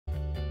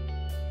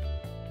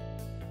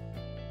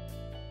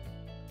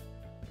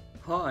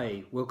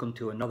Hi, welcome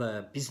to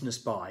another Business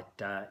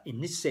Bite. In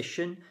this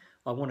session,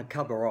 I want to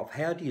cover off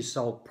how do you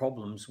solve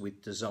problems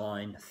with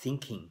design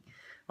thinking.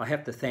 I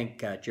have to thank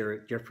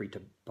Jeffrey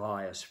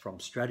Tobias from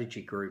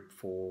Strategy Group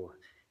for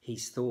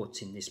his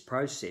thoughts in this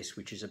process,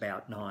 which is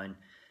about 9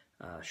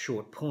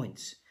 short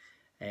points.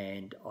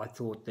 And I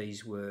thought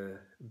these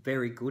were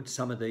very good.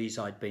 Some of these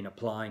I'd been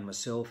applying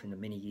myself in the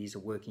many years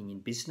of working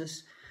in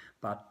business,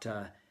 but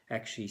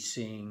actually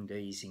seeing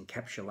these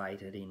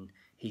encapsulated in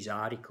his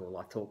article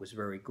I thought was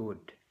very good.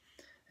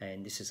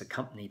 And this is a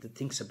company that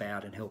thinks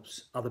about and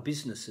helps other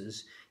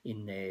businesses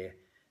in their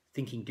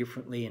thinking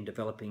differently and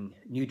developing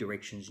new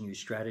directions, new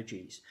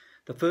strategies.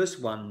 The first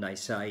one, they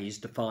say, is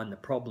define the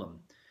problem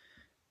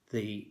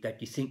that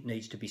you think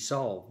needs to be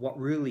solved. What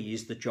really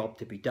is the job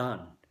to be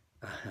done?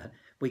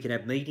 We can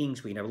have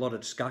meetings, we can have a lot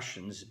of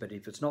discussions, but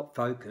if it's not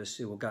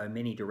focused, it will go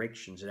many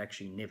directions and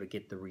actually never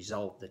get the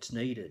result that's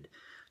needed.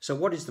 So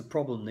what is the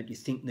problem that you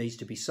think needs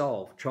to be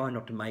solved? Try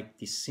not to make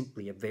this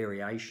simply a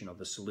variation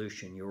of a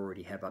solution you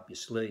already have up your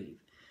sleeve.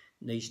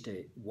 It needs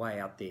to weigh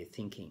out their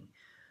thinking.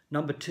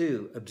 Number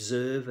 2,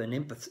 observe and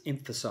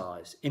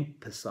emphasize.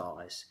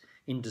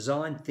 In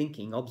design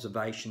thinking,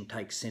 observation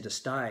takes centre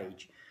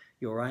stage.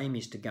 Your aim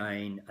is to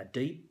gain a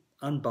deep,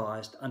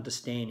 unbiased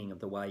understanding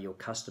of the way your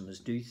customers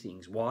do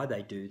things, why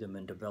they do them,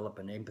 and develop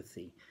an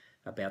empathy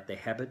about their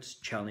habits,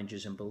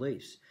 challenges and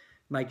beliefs.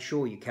 Make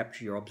sure you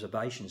capture your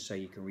observations so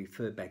you can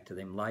refer back to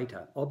them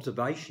later.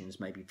 Observations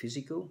may be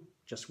physical,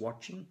 just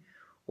watching,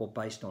 or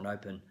based on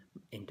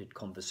open-ended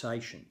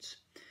conversations.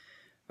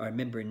 I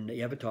remember in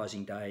the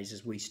advertising days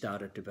as we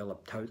started to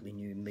develop totally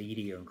new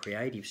media and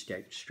creative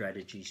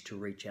strategies to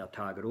reach our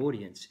target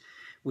audience,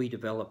 we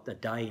developed a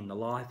day in the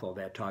life of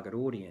our target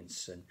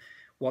audience and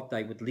what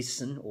they would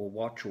listen or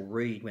watch or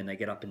read when they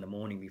get up in the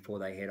morning before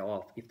they head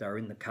off. If they were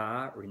in the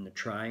car or in the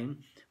train,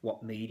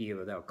 what media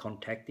they were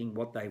contacting,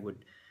 what they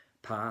would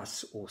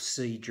pass or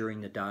see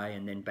during the day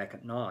and then back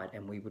at night.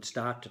 And we would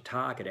start to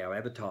target our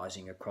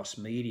advertising across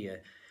media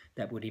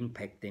that would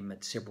impact them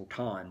at several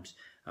times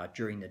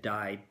during the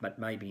day, but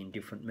maybe in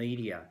different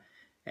media.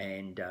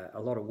 And a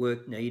lot of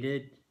work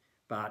needed,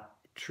 but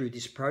through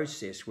this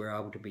process, we're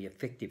able to be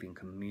effective in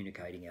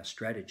communicating our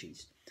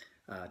strategies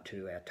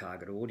to our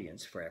target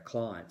audience for our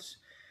clients.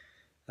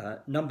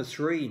 Number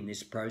 3 in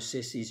this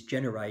process is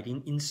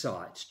generating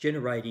insights.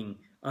 Generating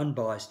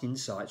unbiased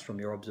insights from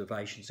your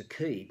observations are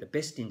key. The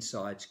best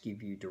insights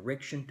give you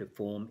direction to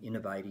form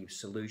innovative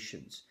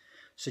solutions.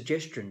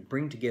 Suggestion,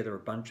 bring together a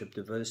bunch of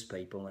diverse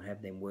people and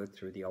have them work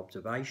through the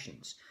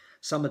observations.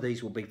 Some of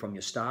these will be from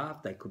your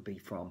staff, they could be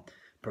from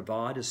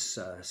providers,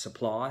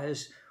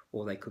 suppliers,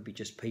 or they could be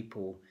just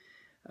people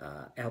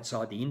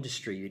outside the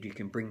industry that you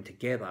can bring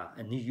together,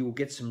 and you'll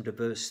get some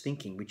diverse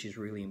thinking, which is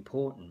really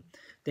important.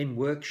 Then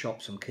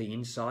workshop some key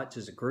insights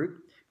as a group.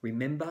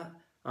 Remember,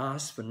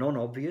 ask for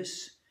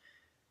non-obvious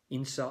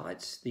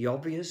insights. The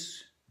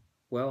obvious,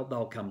 well,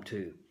 they'll come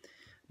too.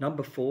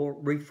 Number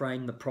 4,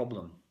 reframe the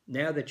problem.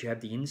 Now that you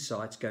have the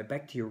insights, go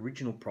back to your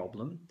original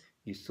problem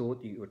you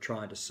thought that you were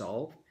trying to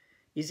solve.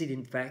 Is it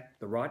in fact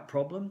the right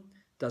problem?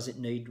 Does it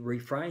need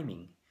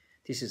reframing?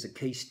 This is a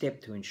key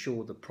step to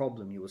ensure the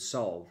problem you will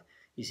solve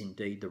is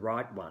indeed the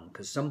right one,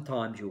 because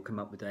sometimes you'll come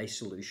up with a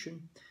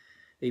solution,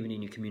 even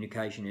in your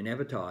communication and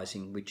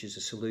advertising, which is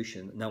a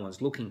solution that no one's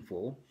looking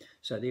for,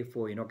 so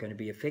therefore you're not going to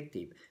be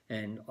effective.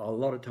 And a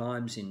lot of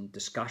times in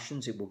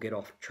discussions it will get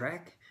off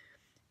track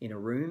in a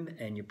room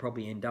and you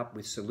probably end up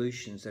with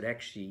solutions that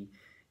actually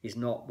is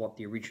not what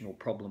the original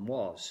problem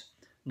was.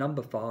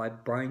 Number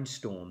 5,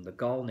 brainstorm. The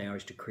goal now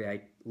is to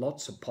create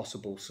lots of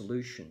possible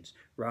solutions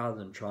rather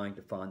than trying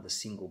to find the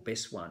single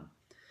best one.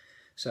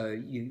 So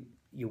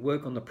you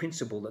work on the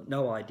principle that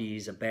no idea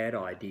is a bad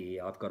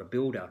idea. I've got a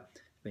builder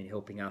who's been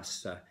helping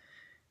us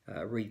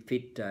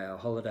refit our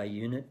holiday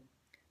unit,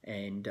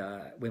 and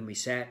when we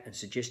sat and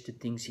suggested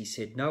things, he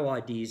said no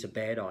idea is a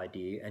bad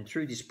idea, and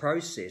through this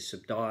process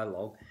of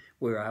dialogue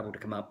we're able to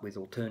come up with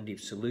alternative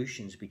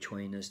solutions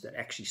between us that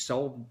actually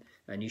solve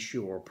an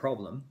issue or a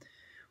problem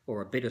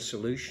or a better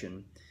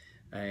solution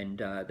and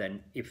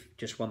than if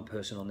just one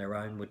person on their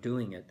own were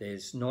doing it.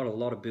 There's not a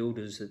lot of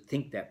builders that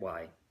think that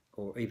way,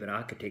 or even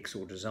architects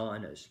or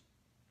designers.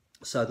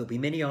 So there'll be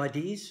many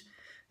ideas,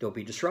 there'll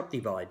be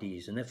disruptive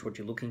ideas, and that's what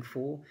you're looking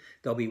for.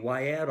 There'll be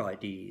way out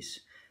ideas,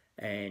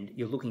 and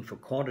you're looking for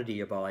quantity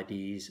of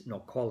ideas,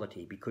 not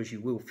quality, because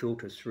you will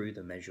filter through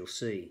them, as you'll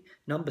see.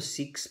 Number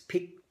 6,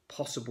 pick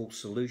possible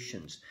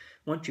solutions.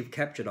 Once you've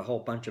captured a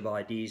whole bunch of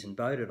ideas and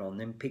voted on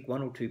them, pick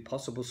 1 or 2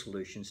 possible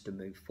solutions to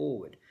move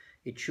forward.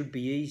 It should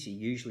be easy.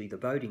 Usually the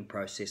voting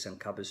process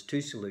uncovers 2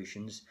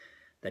 solutions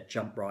that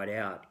jump right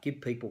out. Give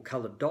people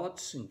coloured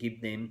dots and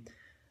give them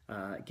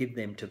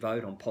to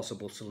vote on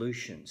possible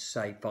solutions,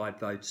 say 5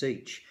 votes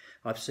each.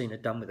 I've seen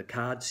it done with a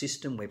card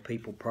system where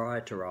people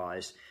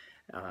prioritise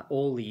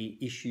all the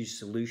issues,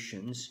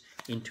 solutions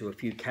into a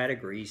few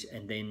categories,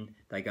 and then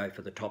they go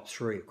for the top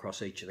 3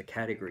 across each of the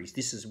categories.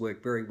 This has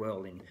worked very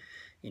well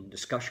in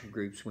discussion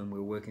groups when we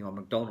were working on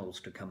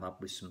McDonald's to come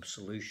up with some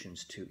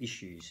solutions to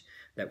issues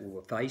that we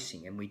were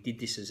facing. And we did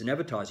this as an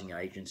advertising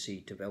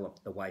agency,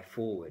 developed the way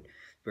forward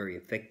very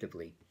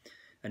effectively.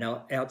 An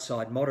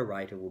outside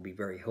moderator will be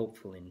very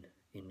helpful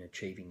in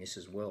achieving this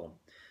as well.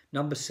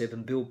 Number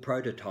 7, build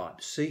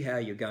prototypes. See how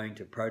you're going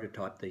to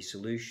prototype the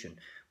solution.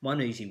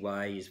 One easy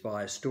way is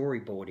via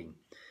storyboarding,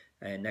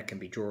 and that can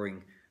be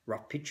drawing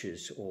rough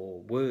pictures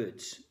or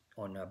words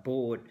on a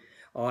board.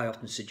 I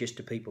often suggest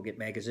to people get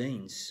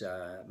magazines,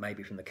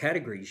 maybe from the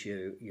categories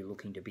you're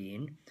looking to be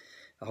in,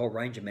 a whole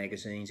range of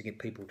magazines, and get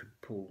people to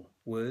pull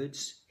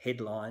words,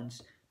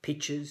 headlines,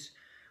 pictures,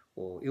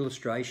 or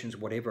illustrations,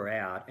 whatever,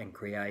 out and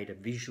create a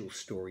visual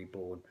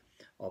storyboard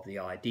of the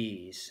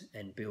ideas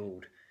and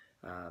build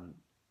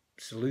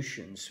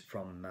solutions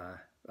from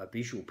a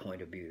visual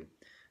point of view.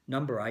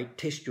 Number 8,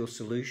 test your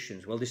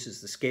solutions. Well, this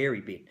is the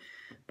scary bit,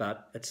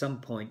 but at some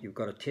point you've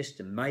got to test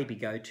them. Maybe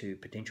go to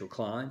potential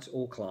clients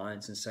or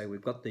clients and say,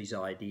 we've got these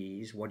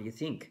ideas, what do you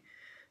think?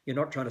 You're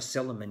not trying to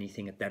sell them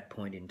anything at that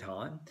point in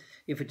time.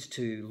 If it's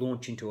to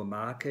launch into a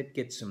market,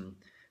 get some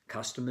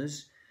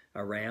customers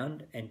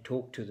around and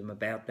talk to them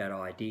about that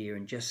idea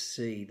and just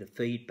see the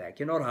feedback.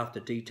 You're not after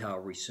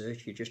detailed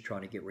research, you're just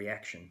trying to get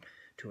reaction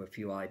to a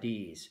few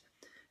ideas.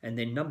 And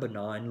then number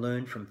 9,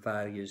 learn from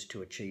failures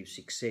to achieve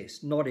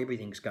success. Not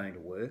everything's going to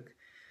work.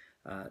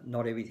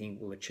 Not everything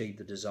will achieve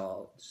the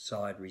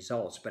desired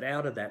results. But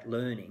out of that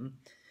learning,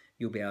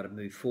 you'll be able to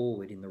move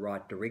forward in the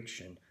right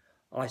direction.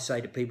 I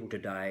say to people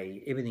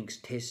today,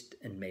 everything's test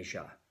and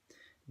measure,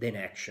 then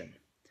action.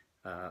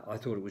 I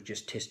thought it was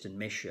just test and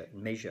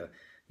measure.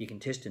 You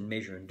can test and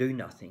measure and do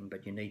nothing,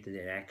 but you need to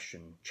then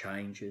action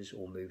changes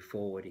or move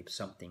forward if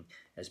something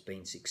has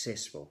been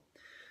successful.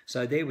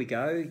 So there we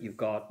go. You've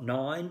got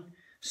 9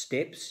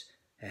 steps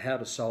how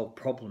to solve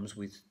problems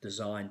with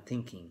design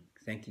thinking.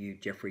 Thank you,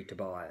 Jeffrey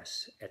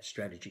Tobias at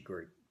Strategy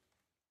Group.